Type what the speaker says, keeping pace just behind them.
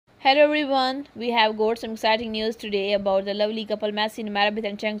Hello everyone, we have got some exciting news today about the lovely couple Mehassine Merabet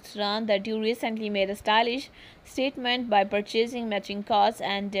and Cenk Torun. The duo recently made a stylish statement by purchasing matching cars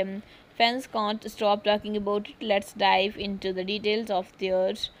and fans can't stop talking about it. Let's dive into the details of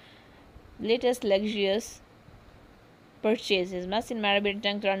their latest luxurious purchases. Mehassine Merabet and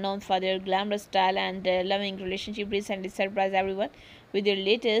Cenk Torun, known for their glamorous style and loving relationship, recently surprised everyone with their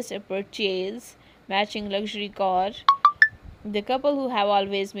latest purchase, matching luxury car. The couple, who have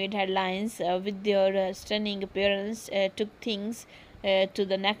always made headlines with their stunning appearance, took things to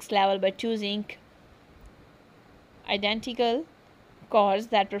the next level by choosing identical cars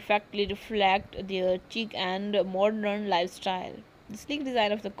that perfectly reflect their chic and modern lifestyle. The sleek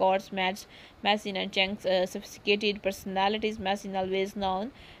design of the cars matched Mehassine and Cenk's sophisticated personalities. Mehassine, always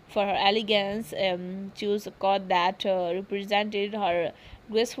known for her elegance, chose a car that represented her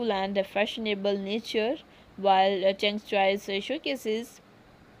graceful and fashionable nature, while Cenk's choice showcases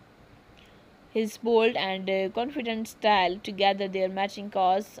his bold and confident style. Together, their matching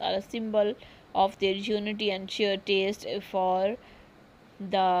cars are a symbol of their unity and shared taste for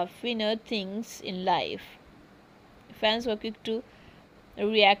the finer things in life. Fans were quick to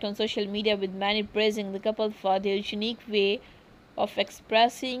react on social media, with many praising the couple for their unique way of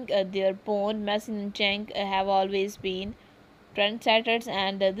expressing their bond. Mehassine and Cenk have always been trendsetters,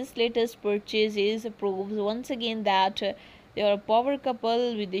 and this latest purchase proves once again that they are a power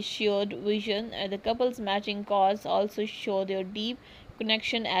couple with a shared vision. The couple's matching cars also show their deep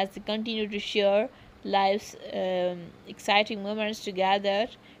connection as they continue to share life's exciting moments together.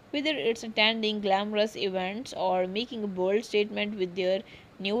 Whether it's attending glamorous events or making a bold statement with their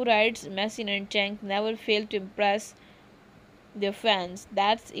new rides, Mehassine and Cenk never fail to impress their fans.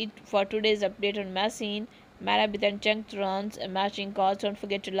 That's it for today's update on Mehassine Merabet and Cenk Torun's matching cars. Don't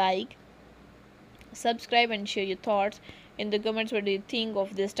forget to like, subscribe, and share your thoughts in the comments. What do you think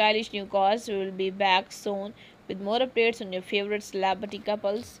of the stylish new cars? We will be back soon with more updates on your favorite celebrity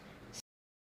couples.